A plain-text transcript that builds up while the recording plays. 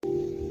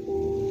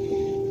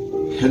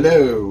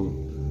Hello,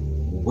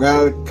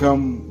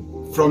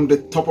 welcome from the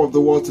top of the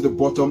world to the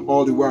bottom,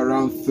 all the way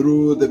around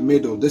through the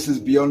middle. This is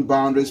Beyond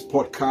Boundaries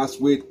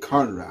podcast with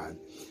Conrad.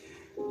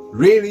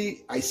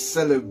 Really, I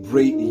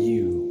celebrate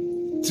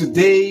you.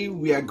 Today,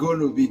 we are going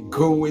to be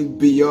going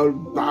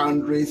beyond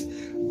boundaries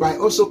by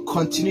also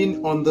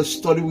continuing on the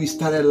study we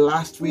started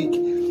last week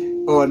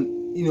on,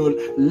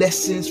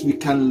 lessons we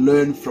can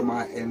learn from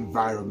our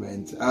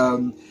environment.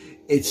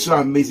 It's so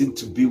amazing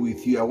to be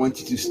with you. I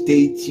want you to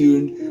stay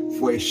tuned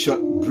for a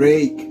short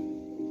break.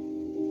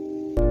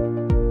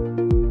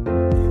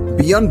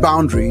 Beyond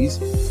Boundaries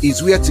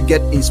is where to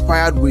get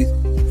inspired with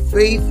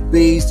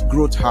faith-based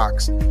growth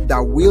hacks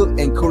that will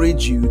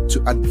encourage you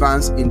to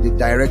advance in the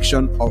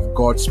direction of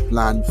God's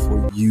plan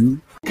for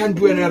you. Can't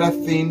do any other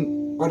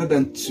thing other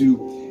than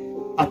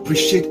to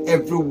appreciate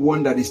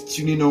everyone that is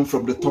tuning on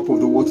from the top of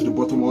the world to the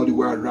bottom, all the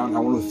way around. I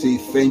want to say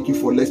thank you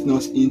for letting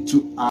us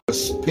into our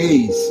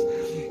space.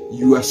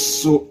 You are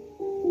so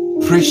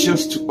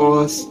precious to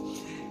us,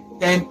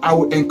 and I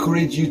would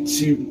encourage you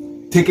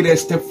to take it a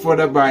step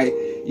further by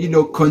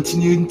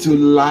continuing to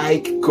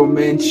like,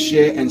 comment,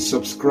 share, and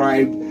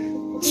subscribe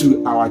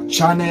to our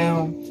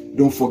channel.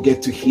 Don't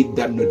forget to hit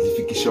that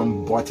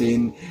notification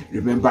button.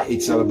 Remember,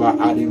 it's all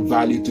about adding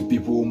value to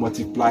people,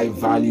 multiply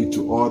value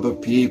to other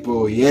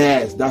people.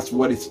 Yes, that's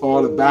what it's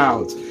all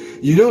about.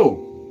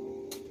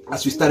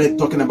 As we started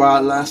talking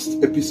about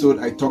last episode,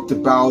 I talked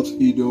about,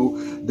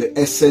 the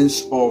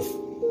essence of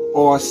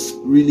us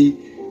really,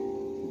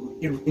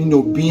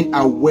 being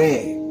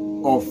aware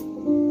of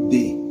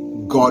the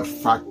God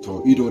factor.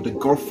 The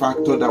God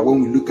factor, that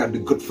when we look at the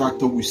God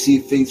factor, we see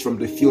things from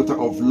the filter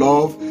of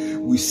love.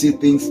 We see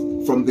things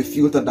from the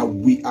filter that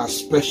we are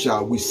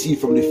special. We see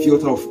from the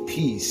filter of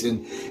peace.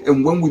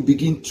 And when we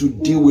begin to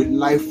deal with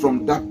life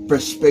from that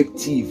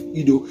perspective,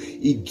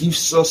 it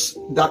gives us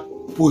that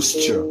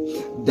posture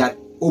that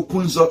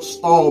opens us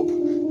up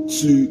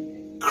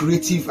to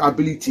creative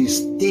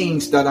abilities,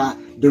 things that are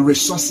the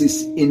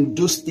resources in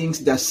those things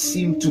that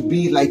seem to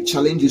be like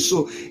challenges.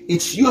 So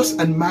it's yours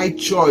and my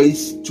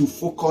choice to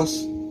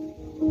focus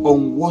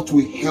on what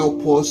will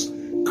help us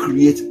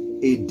create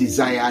a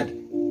desired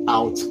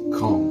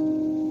outcome.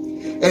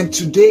 And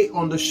today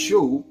on the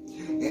show,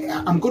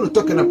 I'm going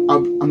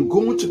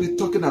to be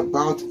talking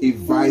about a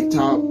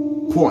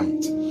vital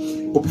point.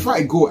 But before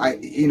I go,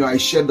 I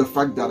shared the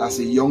fact that as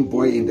a young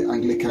boy in the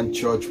Anglican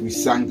church, we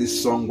sang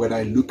this song, "When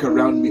I look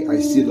around me, I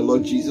see the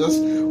Lord Jesus.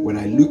 When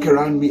I look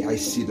around me, I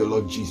see the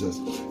Lord Jesus."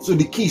 So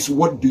the key is,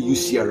 what do you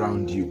see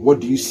around you? What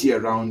do you see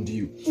around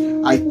you?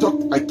 I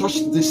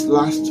touched this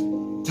last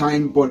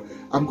time, but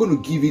I'm going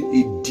to give it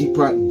a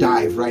deeper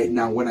dive right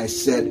now when I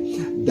said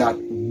that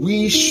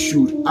we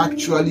should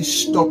actually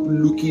stop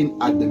looking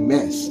at the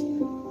mess.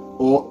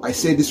 Or I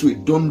say this way,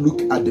 don't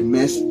look at the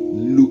mess,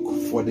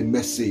 look for the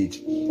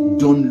message.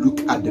 Don't look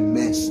at the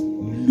mess,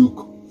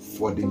 look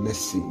for the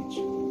message.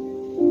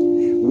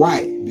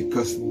 Why?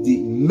 Because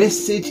the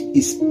message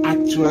is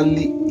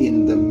actually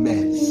in the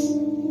mess.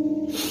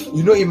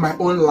 In my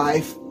own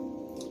life,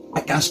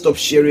 I can't stop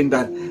sharing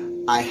that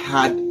I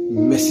had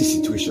messy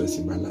situations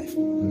in my life.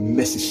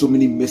 So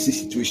many messy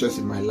situations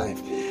in my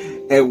life.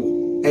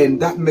 And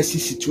that messy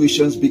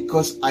situations,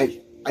 because I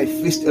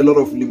faced a lot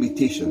of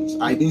limitations.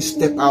 I didn't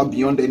step out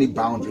beyond any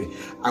boundary.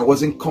 I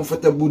wasn't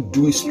comfortable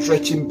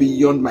stretching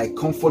beyond my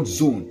comfort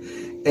zone.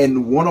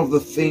 And one of the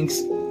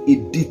things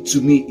it did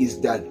to me is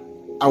that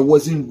I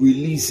wasn't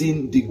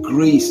releasing the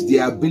grace, the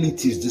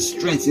abilities, the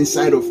strength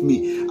inside of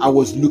me. I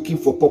was looking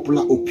for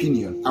popular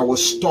opinion. I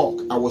was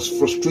stuck. I was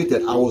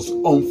frustrated. I was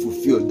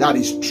unfulfilled. That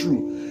is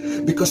true.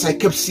 Because I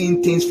kept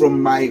seeing things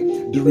from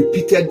the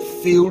repeated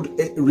failed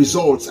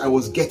results I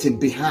was getting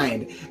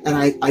behind, and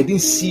I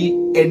didn't see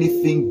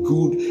anything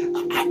good.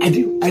 I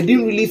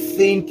didn't really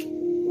think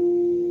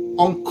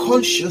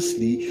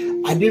unconsciously.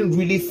 I didn't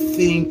really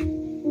think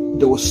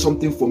there was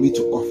something for me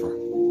to offer.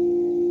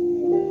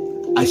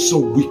 I saw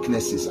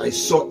weaknesses. I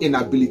saw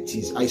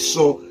inabilities. I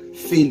saw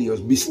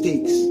failures,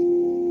 mistakes.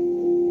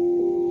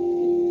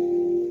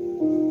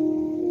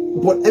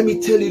 But let me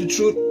tell you the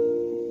truth.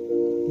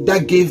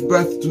 That gave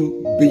birth to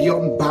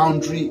Beyond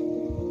Boundary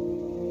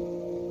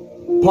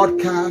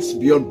podcast,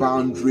 Beyond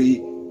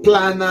Boundary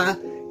planner.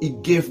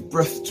 It gave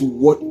birth to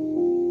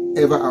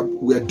whatever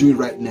we are doing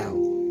right now.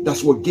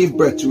 That's what gave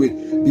birth to it,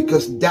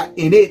 because that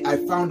in it, I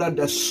found out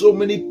that so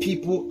many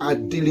people are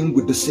dealing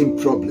with the same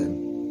problem.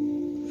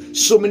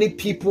 So many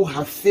people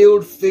have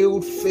failed,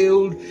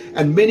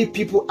 and many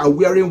people are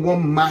wearing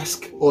one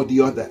mask or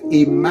the other.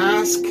 A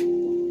mask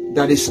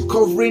that is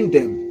covering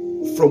them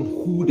from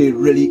who they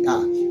really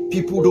are.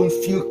 People don't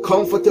feel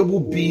comfortable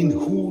being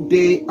who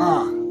they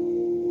are.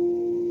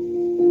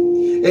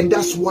 And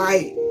that's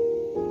why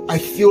I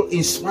feel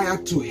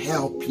inspired to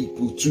help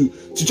people, to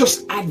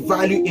just add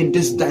value in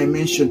this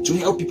dimension, to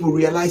help people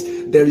realize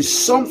there is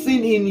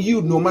something in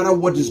you no matter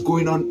what is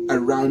going on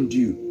around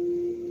you.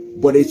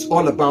 But it's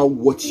all about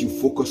what you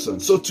focus on.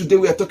 So today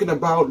we are talking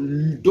about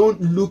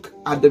don't look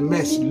at the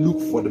mess,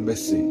 look for the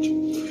message.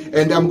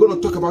 And I'm going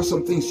to talk about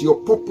some things. Your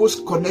purpose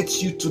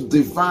connects you to the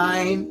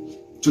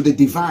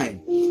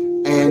divine,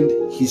 and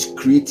his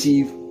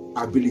creative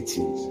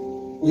abilities.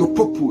 Your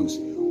purpose,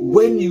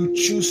 when you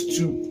choose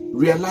to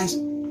realize,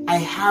 I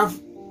have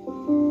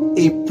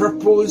a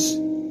purpose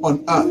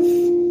on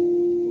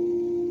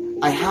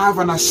earth. I have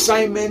an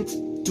assignment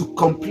to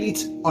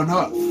complete on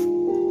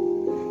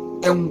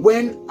earth. And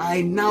when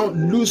I now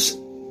lose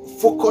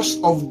focus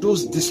of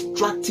those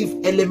distractive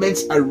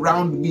elements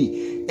around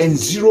me and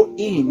zero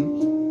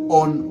in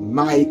on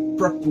my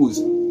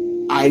purpose,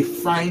 I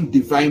find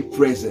divine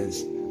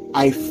presence.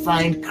 I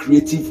find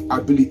creative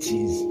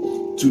abilities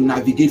to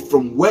navigate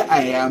from where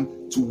I am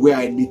to where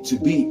I need to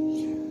be.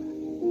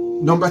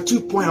 Number 2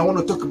 point I want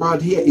to talk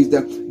about here is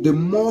that the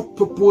more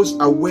purpose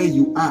aware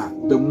you are,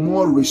 the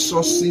more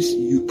resources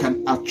you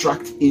can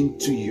attract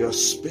into your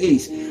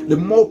space. The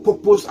more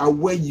purpose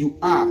aware you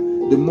are,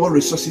 the more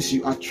resources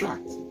you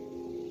attract.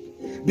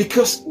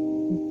 Because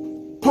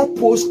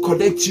purpose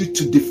connects you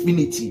to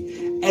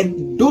divinity.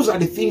 And those are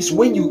the things,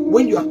 when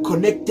you are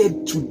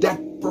connected to that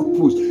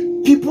purpose,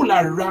 people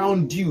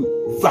around you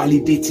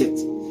validate it.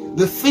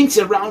 The things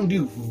around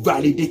you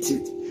validate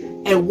it.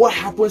 And what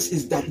happens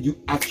is that you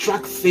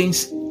attract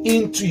things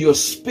into your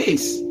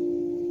space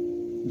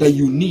that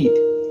you need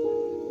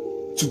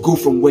to go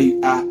from where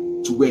you are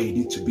to where you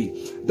need to be.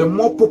 The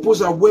more purpose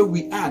aware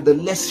we are, the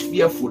less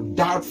fearful,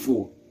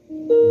 doubtful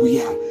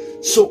we are.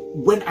 So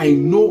when I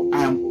know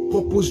I am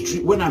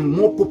when I'm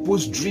more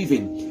purpose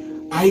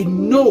driven, I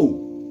know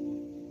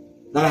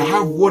that I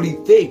have what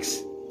it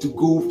takes to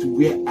go to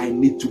where I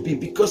need to be,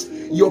 because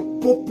your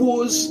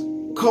purpose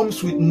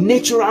comes with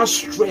natural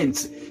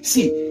strength.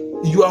 See,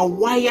 you are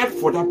wired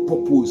for that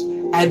purpose,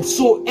 and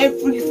so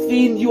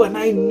everything you and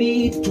I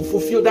need to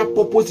fulfill that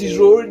purpose is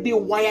already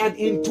wired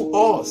into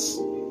us.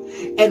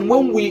 And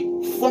when we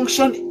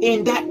function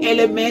in that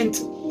element,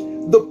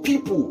 the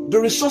people, the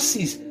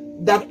resources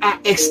that are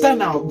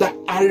external, that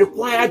are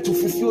required to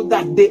fulfill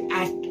that, they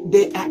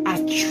are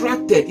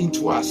attracted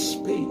into our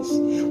space.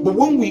 But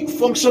when we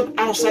function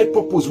outside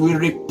purpose, we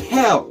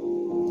repel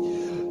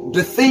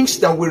the things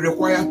that we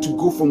require to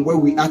go from where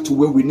we are to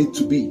where we need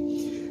to be.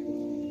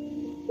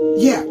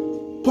 Yeah,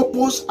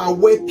 purpose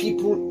aware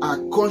people are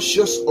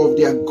conscious of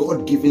their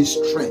God-given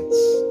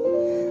strengths,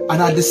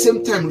 and at the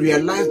same time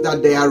realize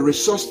that they are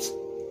resourced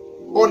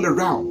all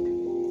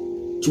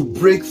around to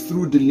break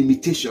through the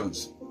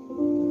limitations.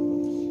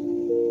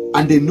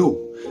 And they know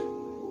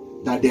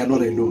that they are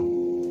not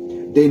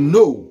alone. They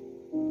know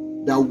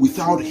that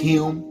without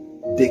him,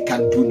 they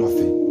can do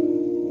nothing.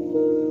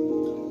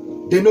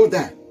 They know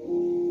that.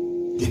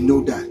 They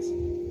know that.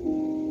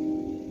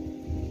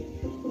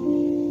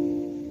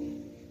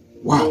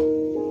 Wow.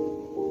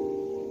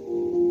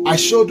 I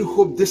sure do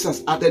hope this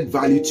has added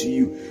value to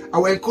you. I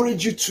will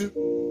encourage you to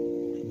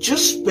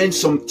just spend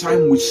some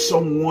time with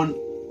someone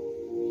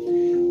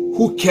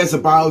who cares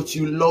about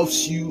you,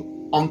 loves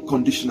you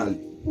unconditionally.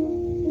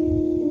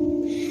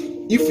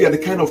 If you are the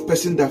kind of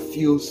person that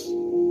feels,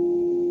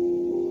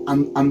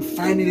 I'm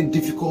finding it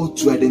difficult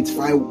to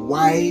identify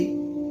why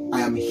I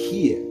am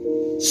here,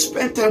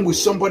 spend time with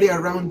somebody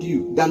around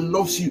you that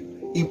loves you.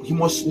 He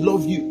must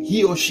love you,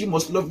 he or she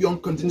must love you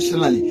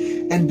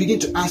unconditionally, and begin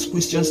to ask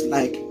questions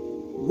like,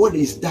 what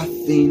is that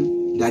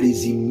thing that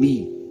is in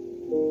me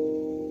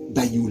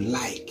that you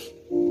like?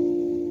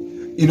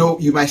 You know,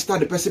 you might start,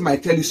 the person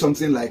might tell you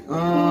something like,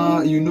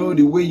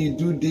 the way you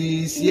do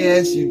this,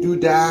 yes, you do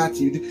that.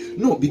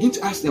 No, begin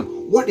to ask them,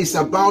 what is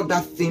about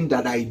that thing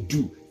that I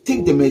do?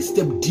 Take them a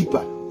step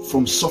deeper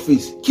from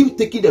surface. Keep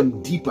taking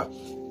them deeper.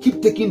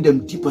 Keep taking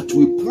them deeper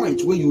to a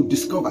point where you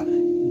discover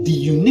the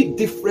unique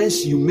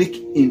difference you make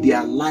in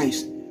their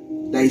lives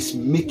that is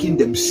making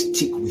them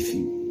stick with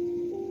you.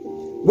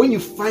 When you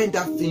find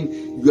that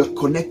thing, you are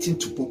connecting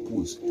to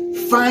purpose.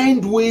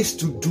 Find ways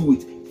to do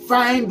it.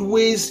 Find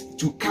ways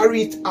to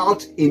carry it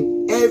out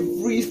in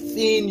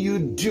everything you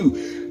do.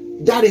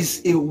 That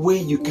is a way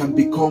you can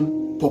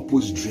become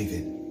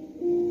purpose-driven.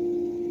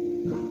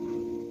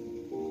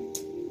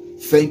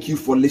 Thank you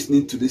for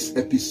listening to this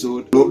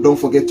episode. Don't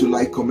forget to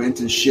like,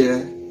 comment, and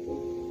share,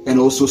 and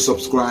also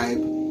subscribe.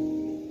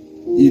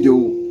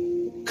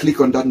 Click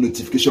on that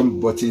notification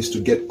buttons to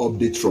get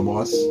updates from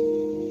us.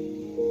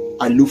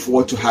 I look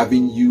forward to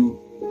having you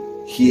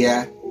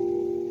here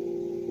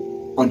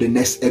on the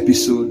next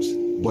episode.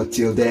 But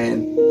till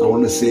then, I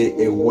want to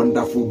say a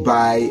wonderful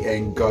bye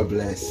and God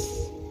bless.